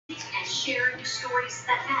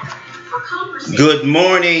Good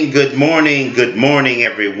morning, good morning, good morning,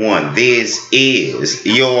 everyone. This is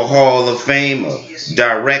your Hall of Famer,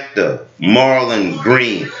 Director Marlon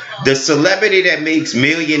Green, the celebrity that makes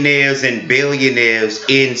millionaires and billionaires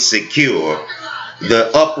insecure,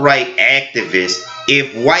 the upright activist.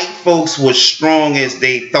 If white folks were strong as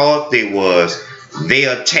they thought they was,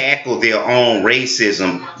 they'll tackle their own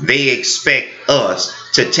racism. They expect us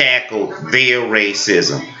to tackle their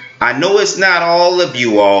racism. I know it's not all of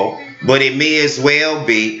you all, but it may as well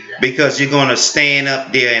be, because you're going to stand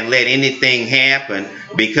up there and let anything happen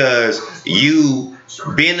because you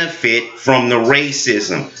benefit from the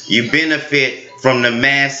racism. You benefit from the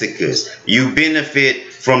massacres. You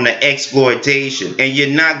benefit from the exploitation, and you're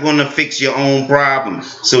not going to fix your own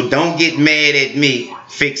problems. So don't get mad at me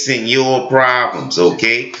fixing your problems,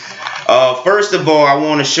 okay? First of all, I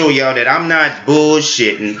want to show y'all that I'm not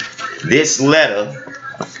bullshitting. This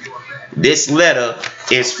letter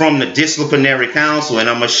is from the Disciplinary Council, and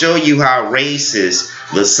I'm going to show you how racist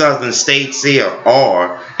the southern states here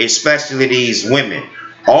are, especially these women.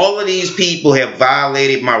 All of these people have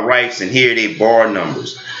violated my rights, and here are their bar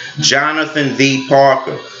numbers. Jonathan V.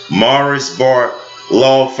 Parker, Morris Bart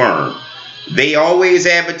Law Firm. They always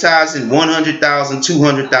advertising 100,000,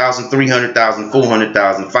 200,000, 300,000,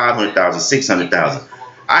 400,000, 500,000, 600,000.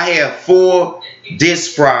 I have 4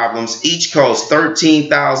 disc problems, each cost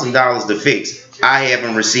 $13,000 to fix. I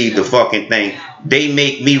haven't received the fucking thing. They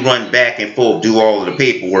make me run back and forth, do all of the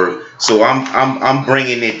paperwork, so I'm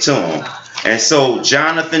bringing it to them. And so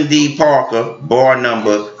Jonathan D. Parker, bar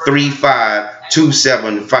number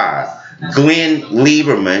 35275. Glenn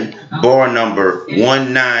Lieberman, bar number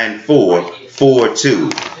 19442.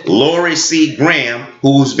 Lori C. Graham,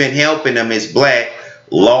 who's been helping them, is black,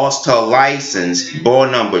 lost her license, bar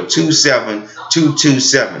number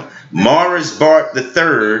 27227. Morris Bart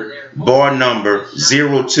III, bar number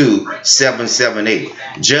 02778.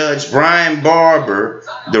 Judge Brian Barber,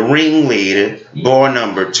 the ringleader, bar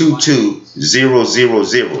number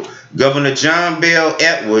 22000. Governor John Bell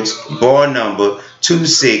Edwards, bar number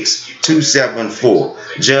 26274.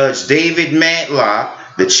 Judge David Matlock,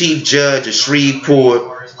 the Chief Judge of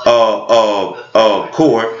Shreveport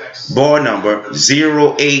Court, bar number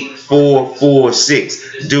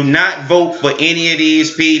 08446. Do not vote for any of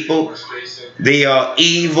these people. They are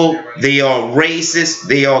evil. They are racist.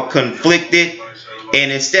 They are conflicted.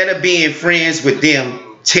 And instead of being friends with them,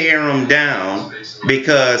 tear them down,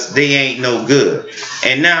 because they ain't no good.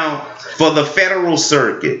 And now for the federal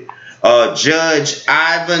circuit, Judge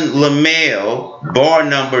Ivan Lamel, bar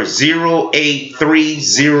number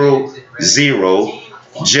 08300.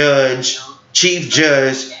 Chief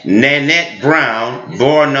Judge Nanette Brown,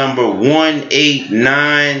 bar number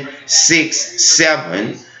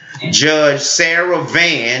 18967. Judge Sarah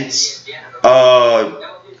Vance,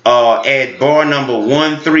 at bar number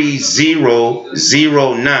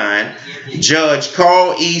 13009. Judge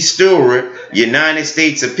Carl E. Stewart, United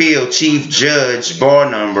States Appeal Chief Judge, bar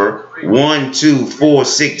number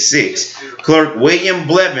 12466. Clerk William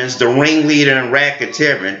Blevins, the ringleader in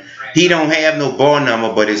racketeering. He don't have no bar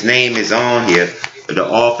number, but his name is on here, the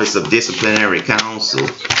Office of Disciplinary Counsel.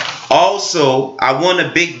 Also, I won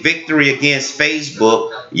a big victory against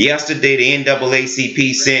Facebook. Yesterday, the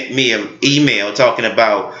NAACP sent me an email talking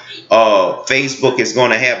about Facebook is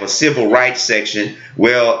going to have a civil rights section.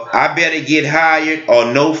 Well, I better get hired or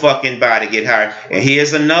no fucking body get hired. And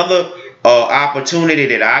here's another opportunity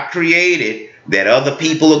that I created that other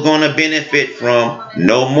people are going to benefit from.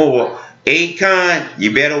 No more. Akon,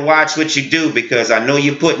 you better watch what you do, because I know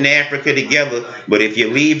you're putting Africa together, but if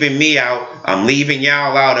you're leaving me out, I'm leaving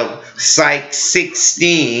y'all out of Psyche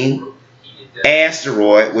 16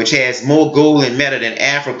 asteroid, which has more gold and metal than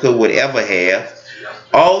Africa would ever have.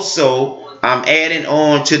 Also, I'm adding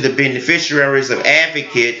on to the beneficiaries of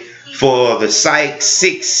advocate for the Psyche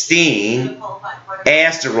 16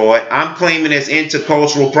 asteroid. I'm claiming as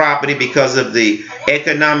intercultural property because of the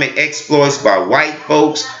economic exploits by white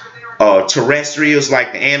folks, terrestrials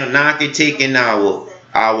like the Anunnaki taking our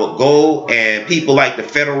gold, and people like the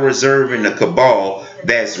Federal Reserve and the cabal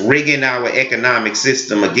that's rigging our economic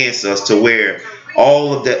system against us, to where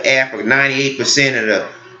all of the 98% of the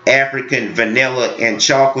African vanilla and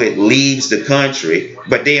chocolate leaves the country,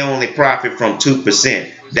 but they only profit from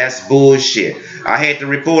 2%. That's bullshit. I had to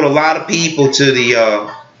report a lot of people to the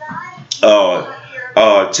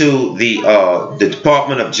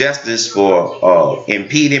Department of Justice for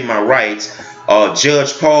impeding my rights.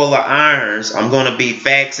 Judge Paula Irons, I'm going to be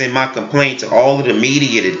faxing my complaint to all of the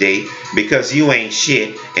media today, because you ain't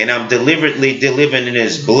shit, and I'm deliberately delivering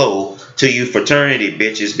this blow to you fraternity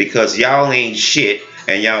bitches, because y'all ain't shit,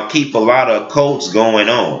 and y'all keep a lot of cults going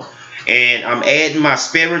on. And I'm adding my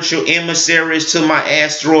spiritual emissaries to my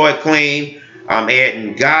asteroid claim. I'm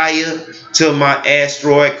adding Gaia to my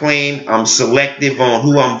asteroid claim. I'm selective on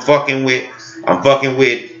who I'm fucking with. I'm fucking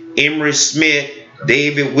with Emery Smith,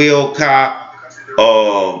 David Wilcock,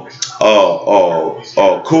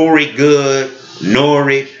 Corey Good,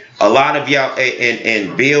 Nori. A lot of y'all,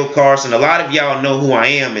 and Bill Carson, a lot of y'all know who I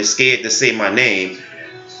am and scared to say my name.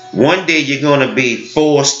 One day you're going to be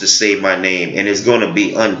forced to say my name, and it's going to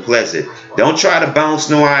be unpleasant. Don't try to bounce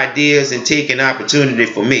no ideas and take an opportunity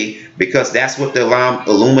for me, because that's what the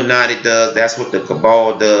Illuminati does. That's what the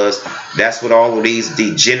Cabal does. That's what all of these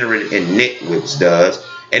degenerate and nitwits does.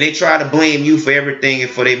 And they try to blame you for everything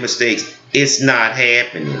and for their mistakes. It's not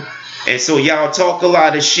happening. And so y'all talk a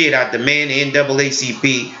lot of shit. I demand the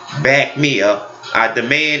NAACP back me up. I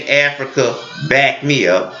demand Africa back me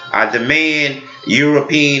up. I demand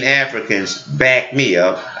European Africans back me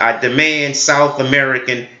up. I demand South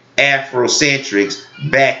American Afrocentrics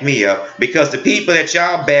back me up, because the people that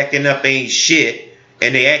y'all backing up ain't shit,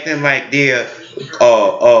 and they acting like they're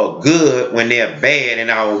good when they're bad. And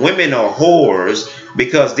our women are whores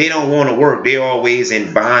because they don't want to work. They're always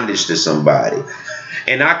in bondage to somebody.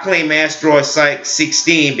 And I claim asteroid Psyche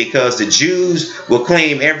 16 because the Jews will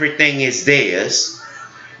claim everything is theirs.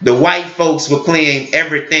 The white folks will claim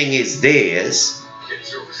everything is theirs.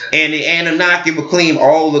 And the Anunnaki will claim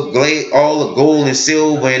all the gold and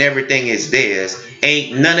silver and everything is theirs.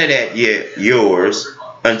 Ain't none of that yet yours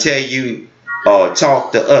until you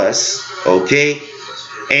talk to us, okay?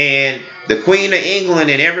 And the Queen of England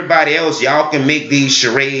and everybody else, y'all can make these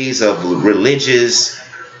charades of religious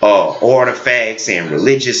artifacts and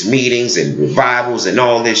religious meetings and revivals and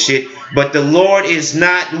all this shit. But the Lord is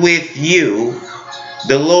not with you.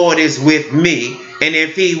 The Lord is with me. And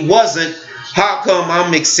if he wasn't, how come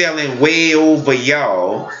I'm excelling way over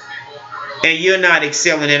y'all and you're not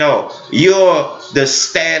excelling at all? You're the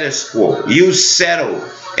status quo. You settle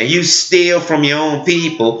and you steal from your own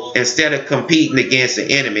people instead of competing against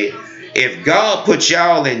the enemy. If God put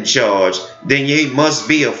y'all in charge, then you must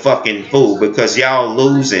be a fucking fool, because y'all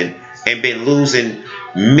losing and been losing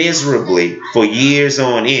miserably for years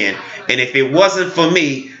on end. And if it wasn't for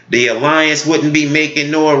me, the alliance wouldn't be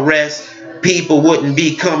making no arrests. People wouldn't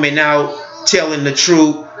be coming out telling the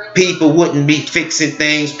truth. People wouldn't be fixing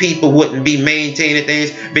things. People wouldn't be maintaining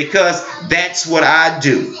things, because that's what I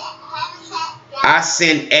do. I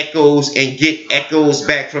send echoes and get echoes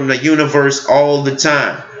back from the universe all the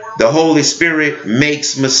time. The Holy Spirit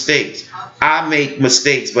makes mistakes. I make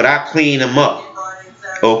mistakes, but I clean them up.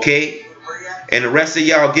 Okay? And the rest of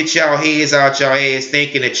y'all, get y'all heads out y'all ass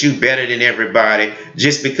thinking that you better than everybody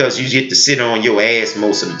just because you get to sit on your ass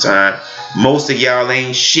most of the time. Most of y'all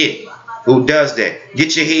ain't shit. Who does that?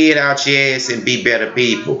 Get your head out your ass and be better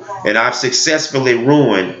people. And I've successfully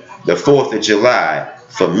ruined the 4th of July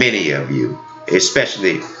for many of you.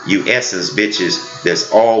 Especially you essence bitches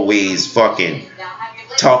that's always fucking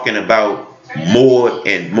talking about more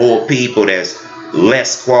and more people that's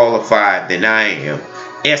less qualified than I am.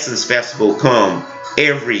 Essence Festival come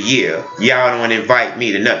every year. Y'all don't invite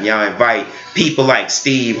me to nothing. Y'all invite people like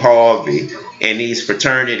Steve Harvey and these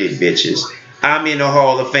fraternity bitches. I'm in the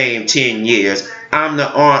Hall of Fame 10 years. I'm the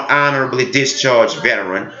honorably discharged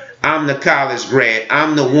veteran. I'm the college grad.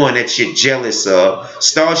 I'm the one that you're jealous of.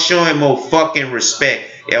 Start showing more fucking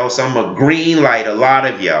respect, else I'm a green light a lot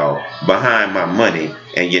of y'all behind my money,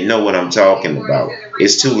 and you know what I'm talking about.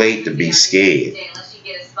 It's too late to be scared.